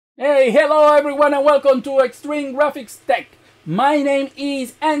Hey, hello everyone and welcome to Extreme Graphics Tech. My name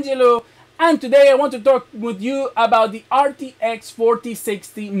is Angelo and today I want to talk with you about the RTX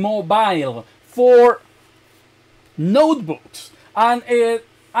 4060 Mobile for notebooks. And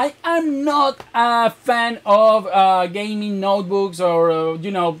I am not a fan of gaming notebooks or,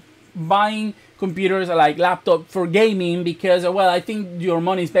 buying computers like laptop for gaming because, well, I think your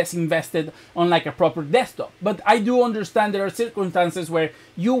money is best invested on like a proper desktop. But I do understand there are circumstances where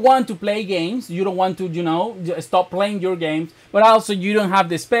you want to play games, you don't want to, stop playing your games, but also you don't have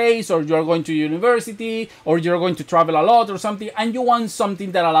the space, or you're going to university, or you're going to travel a lot or something, and you want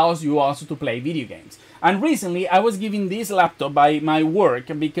something that allows you also to play video games. And recently I was given this laptop by my work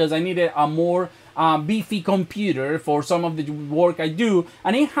because I needed a more beefy computer for some of the work I do,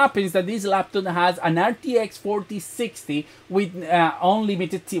 and it happens that this laptop has an RTX 4060 with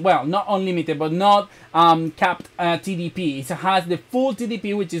unlimited, not unlimited, but not capped TDP. It has the full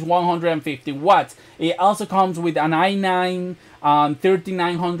TDP, which is 150 watts. It also comes with an i9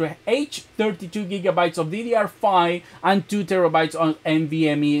 3900H, 32 gigabytes of DDR5, and 2 terabytes on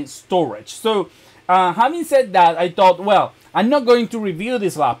NVMe storage. So having said that, I thought, well, I'm not going to review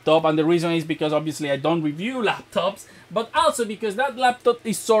this laptop, and the reason is because obviously I don't review laptops, but also because that laptop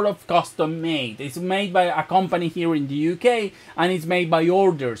is sort of custom made. It's made by a company here in the UK, and it's made by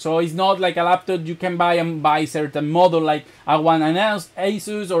order. So it's not like a laptop you can buy and buy certain model like I want an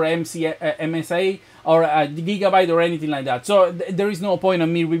Asus or MSA or a Gigabyte or anything like that. So there is no point of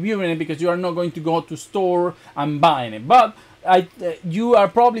me reviewing it because you are not going to go to store and buying it. But you are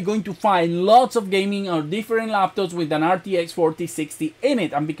probably going to find lots of gaming or different laptops with an RTX 4060 in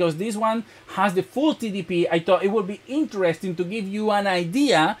it, and because this one has the full TDP, I thought it would be interesting to give you an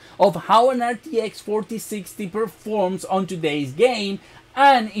idea of how an RTX 4060 performs on today's game,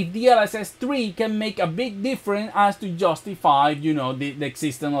 and if Dlss 3 can make a big difference as to justify, the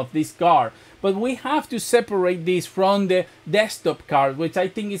existence of this card. But we have to separate this from the desktop card, which I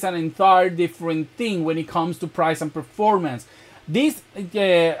think is an entire different thing when it comes to price and performance. This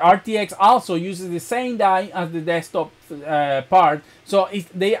RTX also uses the same die as the desktop part, so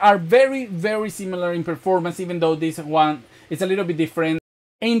they are very, very similar in performance, even though this one is a little bit different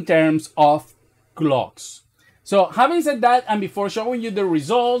in terms of clocks. So having said that, and before showing you the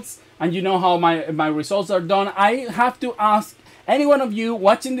results, and you know how my results are done, I have to ask any one of you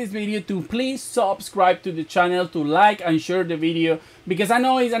watching this video to please subscribe to the channel, to like and share the video, because I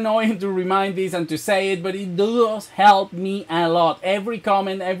know it's annoying to remind this and to say it, but it does help me a lot. Every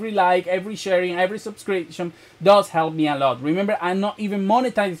comment, every like, every sharing, every subscription does help me a lot. Remember, I'm not even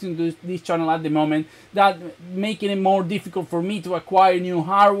monetizing this channel at the moment, that making it more difficult for me to acquire new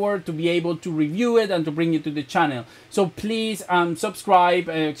hardware, to be able to review it and to bring it to the channel. So please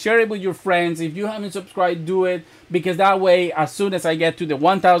subscribe, share it with your friends. If you haven't subscribed, do it, because that way, as soon as I get to the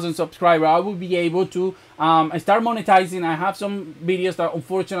 1,000 subscribers, I will be able to start monetizing. I have some videos that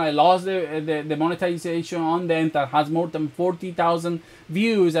unfortunately I lost the monetization on them, that has more than 40,000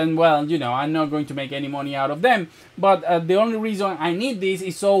 views, and well, I'm not going to make any money out of them. But the only reason I need this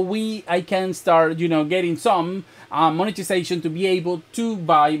is so I can start, getting some monetization to be able to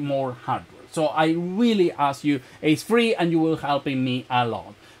buy more hardware. So I really ask you, it's free and you will helping me a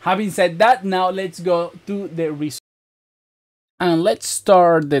lot. Having said that, now let's go to the results. And let's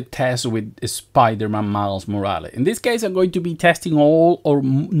start the test with Spiderman Miles Morales. In this case, I'm going to be testing all or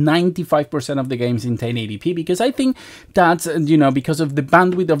 95% of the games in 1080p, because I think that's, because of the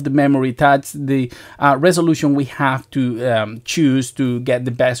bandwidth of the memory, that's the resolution we have to choose to get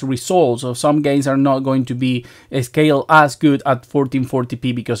the best results. So some games are not going to be scaled as good at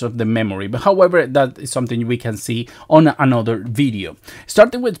 1440p because of the memory. But however, that is something we can see on another video.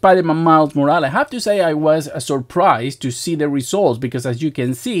 Starting with Spiderman Miles Morales, I have to say I was surprised to see the results, because as you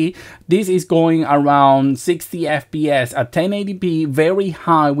can see, this is going around 60 FPS at 1080p, very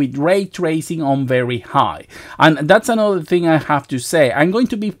high, with ray tracing on very high. And that's another thing I have to say. I'm going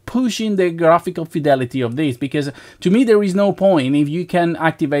to be pushing the graphical fidelity of this, because to me there is no point if you can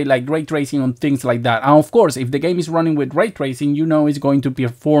activate like ray tracing on things like that. And of course, if the game is running with ray tracing, it's going to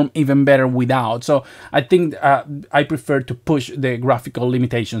perform even better without. So I think I prefer to push the graphical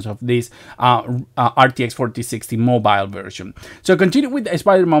limitations of this RTX 4060 mobile version. So continue with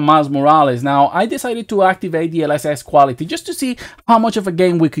Spider-Man Miles Morales. Now I decided to activate the DLSS quality just to see how much of a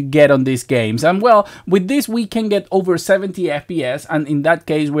game we could get on these games. And well, with this we can get over 70 FPS, and in that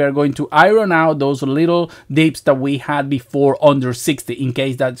case we are going to iron out those little dips that we had before under 60, in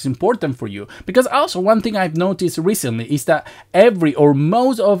case that's important for you. Because also one thing I've noticed recently is that every or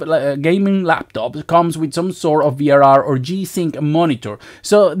most of gaming laptops comes with some sort of VRR or G-Sync monitor.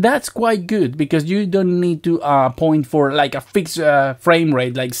 So that's quite good, because you don't need to point for like a a fixed frame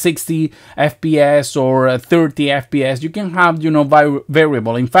rate like 60 FPS or 30 FPS. You can have, you know,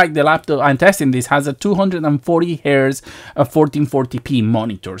 variable. In fact, the laptop I'm testing this has a 240 Hz 1440p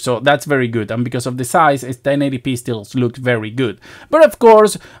monitor, so that's very good. And because of the size, its 1080p still looks very good. But of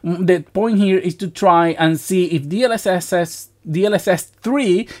course, the point here is to try and see if DLSS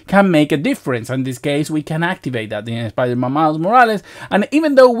 3 can make a difference. In this case, we can activate that in Spiderman Miles Morales, and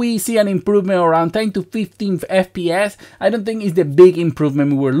even though we see an improvement around 10 to 15 FPS, I don't think it's the big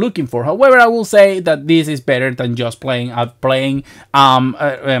improvement we were looking for. However, I will say that this is better than just playing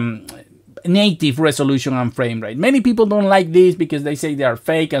native resolution and frame rate. Many people don't like this because they say they are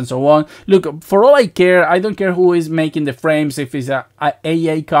fake and so on. Look, for all I care, I don't care who is making the frames, if it's a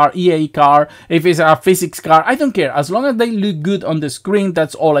AA car, EA car, if it's a physics car, I don't care. As long as they look good on the screen,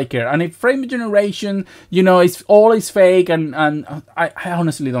 that's all I care. And if frame generation, you know, it's always fake, and I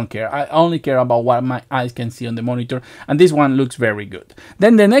honestly don't care. I only care about what my eyes can see on the monitor, and this one looks very good.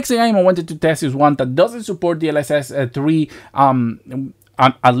 Then the next game I wanted to test is one that doesn't support DLSS 3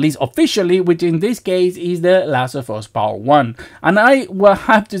 at least officially, which in this case is the Last of Us Part 1. And I will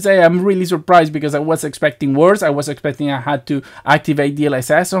have to say I'm really surprised because I was expecting worse. I was expecting I had to activate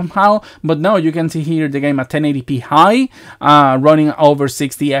DLSS somehow, but no, you can see here the game at 1080p high, running over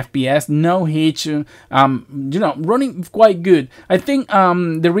 60 FPS, no hitch, you know, running quite good. I think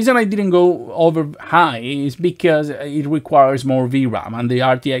the reason I didn't go over high is because it requires more VRAM, and the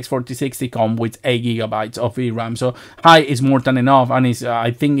RTX 4060 comes with 8 GB of VRAM, so high is more than enough, and it's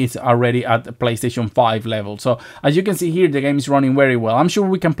I think it's already at PlayStation 5 level. So as you can see here, the game is running very well. I'm sure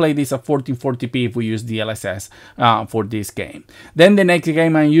we can play this at 1440p if we use DLSS for this game. Then the next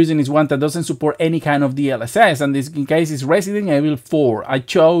game I'm using is one that doesn't support any kind of DLSS, and this case is Resident Evil 4. I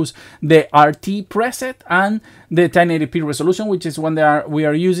chose the RT preset and the 1080p resolution, which is one that we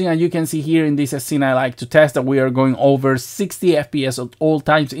are using, and you can see here in this scene I like to test that we are going over 60 FPS at all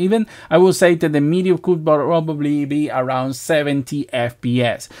times. Even I will say that the medium could probably be around 70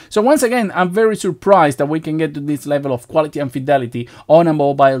 FPS. So once again, I'm very surprised that we can get to this level of quality and fidelity on a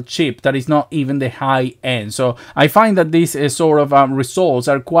mobile chip that is not even the high end. So I find that these sort of results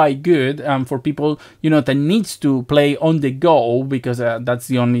are quite good for people, you know, that needs to play on the go, because that's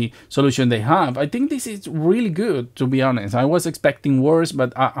the only solution they have. I think this is really good, to be honest. I was expecting worse,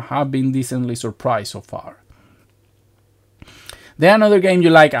 but I have been decently surprised so far. Then another game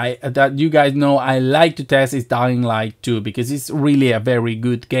that you guys know I like to test is Dying Light 2, because it's really a very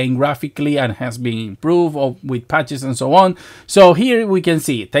good game graphically and has been improved with patches and so on. So here we can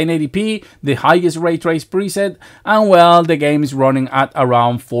see 1080p, the highest ray trace preset, and well, the game is running at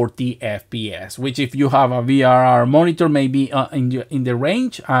around 40 FPS, which if you have a VRR monitor may be in the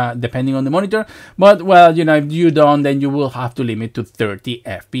range, depending on the monitor. But well, you know, if you don't, then you will have to limit to 30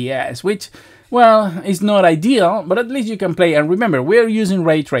 FPS, which, well, it's not ideal, but at least you can play. And remember, we're using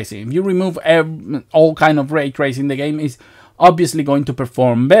ray tracing. If you remove all kind of ray tracing, the game is obviously going to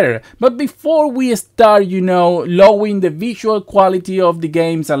perform better. But before we start, you know, lowering the visual quality of the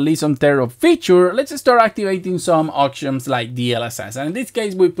games, at least on terms of feature, let's start activating some options like DLSS. And in this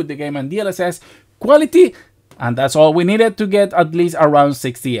case, we put the game on DLSS quality, and that's all we needed to get at least around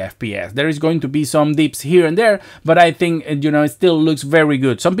 60 FPS. There is going to be some dips here and there, but I think, you know, it still looks very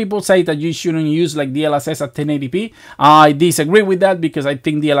good. Some people say that you shouldn't use like DLSS at 1080p. I disagree with that, because I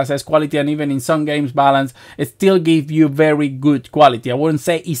think DLSS quality, and even in some games balance, it still gives you very good quality. I wouldn't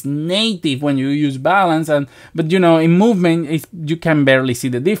say it's native when you use balance, but you know, in movement, you can barely see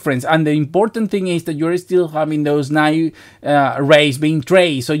the difference. And the important thing is that you're still having those night rays being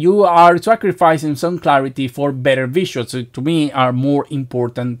traced, so you are sacrificing some clarity for better visuals. So to me, are more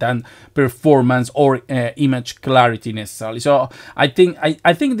important than performance or image clarity necessarily. So I think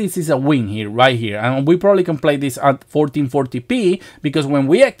this is a win here, right here, and we probably can play this at 1440p, because when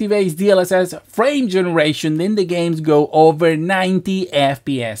we activate DLSS frame generation, then the games go over 90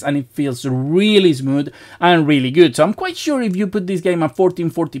 FPS, and it feels really smooth and really good. So I'm quite sure if you put this game at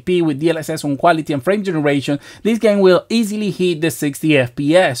 1440p with DLSS on quality and frame generation, this game will easily hit the 60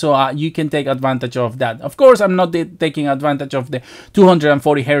 FPS. So you can take advantage of that. Of course, I'm not taking advantage of the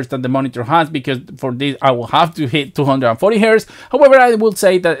 240 Hz that the monitor has, because for this I will have to hit 240 Hz. However, I will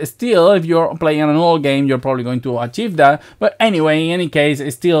say that still, if you're playing an old game, you're probably going to achieve that. But anyway, in any case,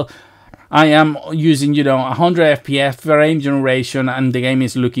 still, I am using, you know, 100 FPS frame generation, and the game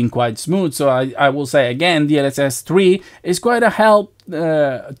is looking quite smooth. So I will say again, DLSS 3 is quite a help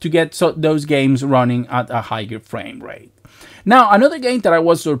to get those games running at a higher frame rate. Now, another game that I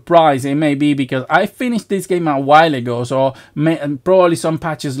was surprised, it may be because I finished this game a while ago, so probably some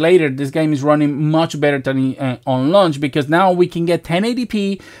patches later, this game is running much better than on launch, because now we can get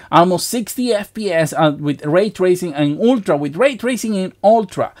 1080p, almost 60 FPS with ray tracing and ultra, with ray tracing in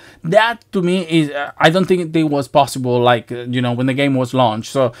ultra. That to me is, I don't think it was possible, like, you know, when the game was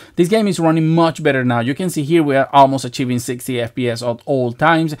launched. So this game is running much better now. You can see here we are almost achieving 60 FPS at all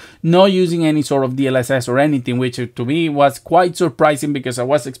times, not using any sort of DLSS or anything, which to me was quite surprising because I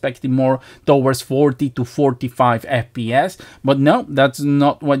was expecting more towards 40 to 45 FPS. But no, that's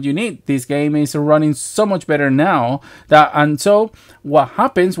not what you need. This game is running so much better now. And so what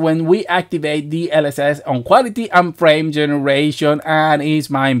happens when we activate Dlss on quality and frame generation, and it's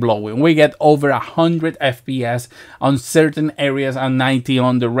mind-blowing. We get over 100 FPS on certain areas and 90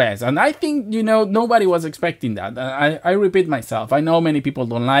 on the rest. And I think, you know, nobody was expecting that. I repeat myself, I know many people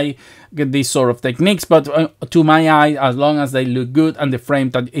don't like these sort of techniques, but to my eye, as long as they look good and the frame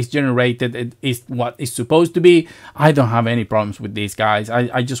that is generated it is what is supposed to be, I don't have any problems with these guys.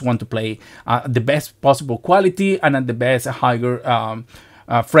 I just want to play the best possible quality and at the best higher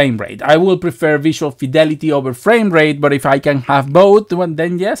frame rate. I will prefer visual fidelity over frame rate, but if I can have both,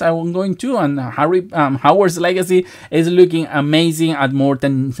 then yes, I'm going to. And Howard's Legacy is looking amazing at more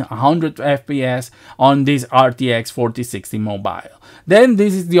than 100 FPS on this RTX 4060 mobile. Then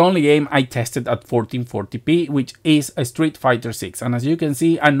this is the only game I tested at 1440p, which is a Street Fighter 6. And as you can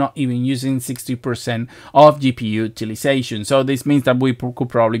see, I'm not even using 60% of GPU utilization. So this means that we could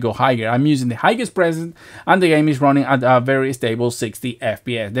probably go higher. I'm using the highest present, and the game is running at a very stable 60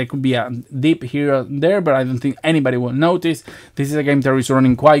 FPS. There could be a dip here and there, but I don't think anybody will notice. This is a game that is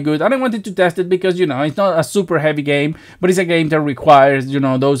running quite good, and I wanted to test it because, you know, it's not a super heavy game, but it's a game that requires, you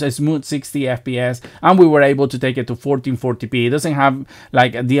know, those smooth 60 FPS, and we were able to take it to 1440p. It doesn't have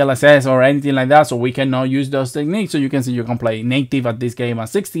like a DLSS or anything like that, so we cannot use those techniques. So you can see you can play native at this game at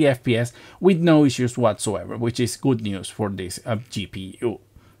 60 FPS with no issues whatsoever, which is good news for this GPU.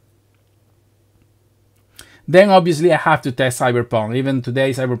 Then obviously I have to test Cyberpunk. Even today,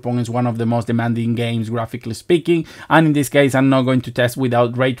 Cyberpunk is one of the most demanding games, graphically speaking. And in this case, I'm not going to test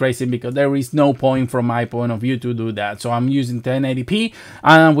without ray tracing because there is no point from my point of view to do that. So I'm using 1080p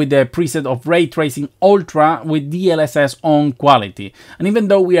and with the preset of ray tracing ultra with DLSS on quality. And even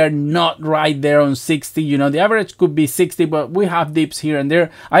though we are not right there on 60, you know, the average could be 60, but we have dips here and there.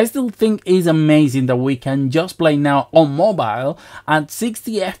 I still think it's amazing that we can just play now on mobile at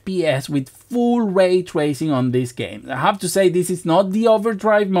 60 FPS with full ray tracing on this game. I have to say, this is not the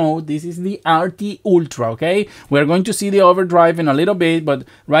overdrive mode, this is the RT Ultra, okay? We're going to see the overdrive in a little bit, but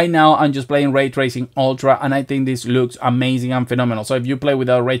right now I'm just playing ray tracing ultra, and I think this looks amazing and phenomenal. So if you play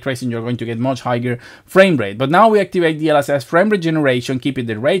without ray tracing, you're going to get much higher frame rate. But now we activate DLSS frame rate generation, keep it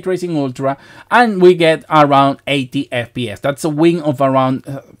the ray tracing ultra, and we get around 80 FPS. That's a win of around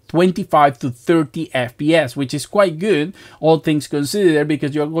 25 to 30 FPS, which is quite good, all things considered,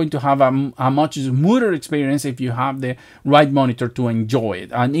 because you're going to have a much smoother experience if you have the right monitor to enjoy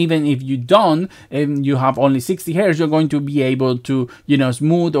it. And even if you don't, and you have only 60 Hz, you're going to be able to, you know,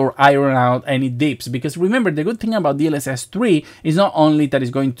 smooth or iron out any dips. Because remember, the good thing about DLSS 3 is not only that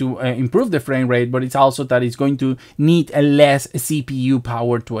it's going to improve the frame rate, but it's also that it's going to need a less CPU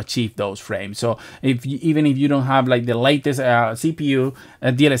power to achieve those frames. So if even if you don't have like the latest CPU,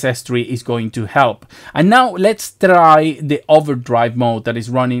 DLSS 3 is going to help. And now let's try the overdrive mode that is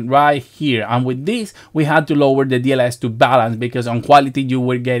running right here. And with this, we had to lower the DLSS to balance, because on quality you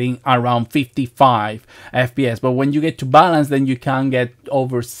were getting around 55 FPS. But when you get to balance, then you can get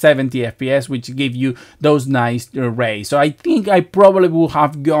over 70 FPS, which give you those nice rays. So I think I probably would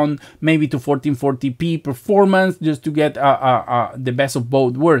have gone maybe to 1440p performance just to get the best of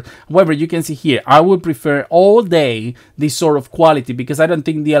both worlds. However, you can see here, I would prefer all day this sort of quality, because I don't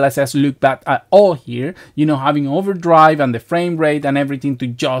think DLSS look bad at all here, you know, having overdrive and the frame rate and everything to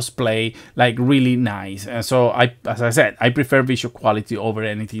just play like really nice. So as I said, I prefer visual quality over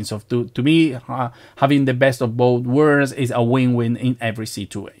anything. So to me, having the best of both worlds is a win-win in every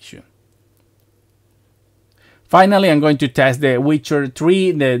situation. Finally, I'm going to test the Witcher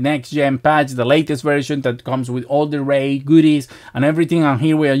 3, the next-gen patch, the latest version that comes with all the ray goodies and everything. And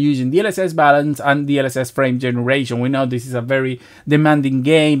here we are using DLSS balance and DLSS frame generation. We know this is a very demanding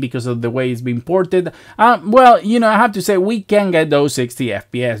game because of the way it's been ported. Well, you know, I have to say we can get those 60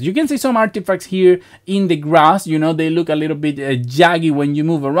 FPS. You can see some artifacts here in the grass. You know, they look a little bit jaggy when you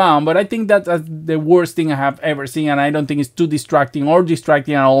move around, but I think that's the worst thing I have ever seen, and I don't think it's too distracting or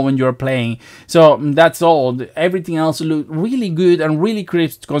distracting at all when you're playing. So that's all. everything else look really good and really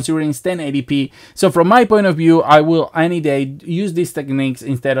crisp considering it's 1080p. So from my point of view, I will any day use these techniques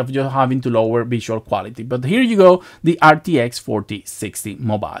instead of just having to lower visual quality. But here you go, the RTX 4060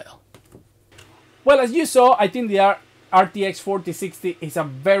 Mobile. Well, as you saw, I think the RTX 4060 is a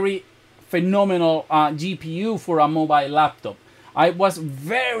very phenomenal GPU for a mobile laptop. I was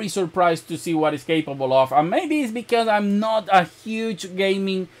very surprised to see what it's capable of, and maybe it's because I'm not a huge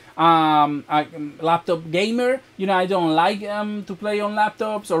gaming laptop gamer. You know, I don't like to play on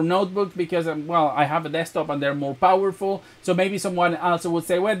laptops or notebooks because well, I have a desktop and they're more powerful. So maybe someone else would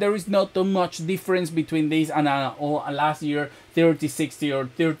say, well, there is not too much difference between this and last year 3060 or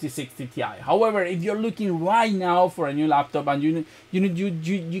 3060 Ti. However, if you're looking right now for a new laptop and you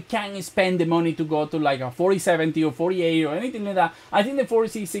can't spend the money to go to like a 4070 or 4080 or anything like that, I think the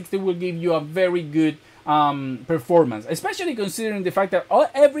 4060 will give you a very good performance, especially considering the fact that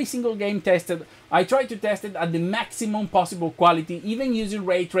every single game tested, I tried to test it at the maximum possible quality, even using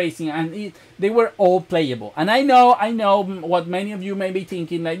ray tracing, and they were all playable. And I know what many of you may be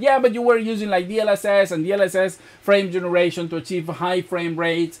thinking, like, yeah, but you were using like DLSS and DLSS frame generation to achieve high frame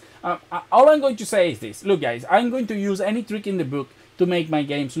rates. All I'm going to say is this: look, guys, I'm going to use any trick in the book to make my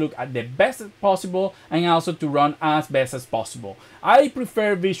games look at the best possible and also to run as best as possible. I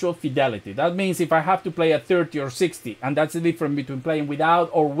prefer visual fidelity. That means if I have to play at 30 or 60, and that's the difference between playing without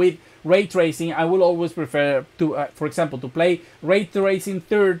or with ray tracing, I will always prefer to, for example, to play ray tracing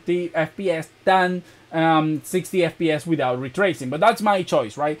 30 FPS than 60 FPS without ray tracing. But that's my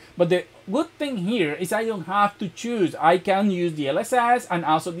choice, right? But the good thing here is I don't have to choose. I can use the DLSS and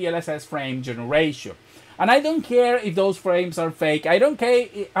also the DLSS frame generation. And I don't care if those frames are fake. I don't care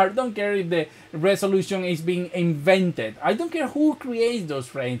if the resolution is being invented. I don't care who creates those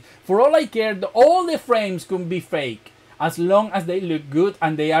frames. For all I care, all the frames can be fake as long as they look good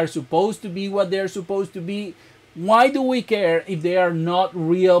and they are supposed to be what they're supposed to be. Why do we care if they are not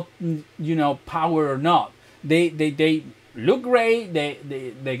real, you know, power or not? They look great.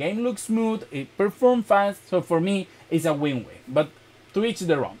 The game looks smooth. It performs fast. So for me, it's a win-win. But to each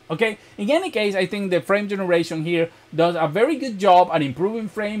their own, okay? In any case, I think the frame generation here does a very good job at improving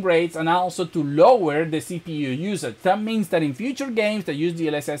frame rates and also to lower the CPU usage. That means that in future games that use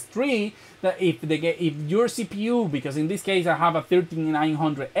DLSS 3, that if your CPU, because in this case I have a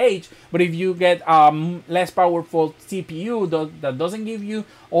 13900H, but if you get less powerful CPU that doesn't give you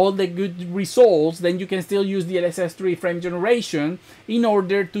all the good results, then you can still use DLSS 3 frame generation in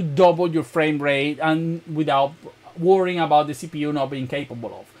order to double your frame rate and without worrying about the CPU not being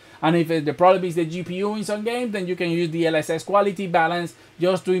capable of. And if the problem is the GPU in some games, then you can use the DLSS quality balance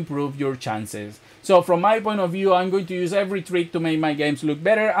just to improve your chances. So from my point of view, I'm going to use every trick to make my games look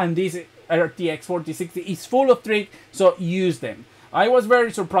better, and this RTX 4060 is full of tricks, so use them. I was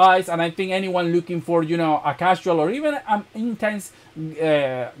very surprised, and I think anyone looking for, you know, a casual or even intense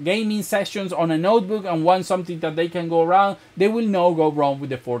gaming sessions on a notebook and want something that they can go around, they will not go wrong with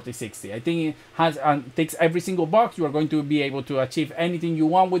the 4060. I think it has ticks every single box. You are going to be able to achieve anything you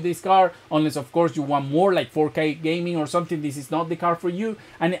want with this car, unless of course you want more like 4K gaming or something. This is not the car for you,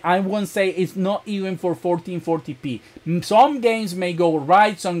 and I won't say it's not even for 1440p. Some games may go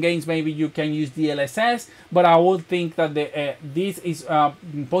right, some games maybe you can use DLSS, but I would think that this is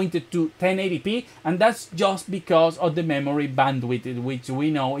pointed to 1080p, and that's just because of the memory bandwidth, which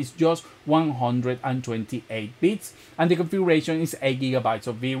we know is just 128 bits, and the configuration is 8 GB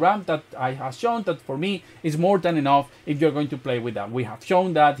of VRAM that I have shown that for me is more than enough if you're going to play with that. We have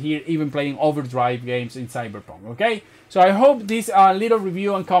shown that here even playing overdrive games in Cyberpunk. Okay, so I hope this little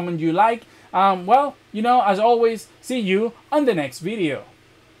review and comment you like. Well, you know, as always, see you on the next video.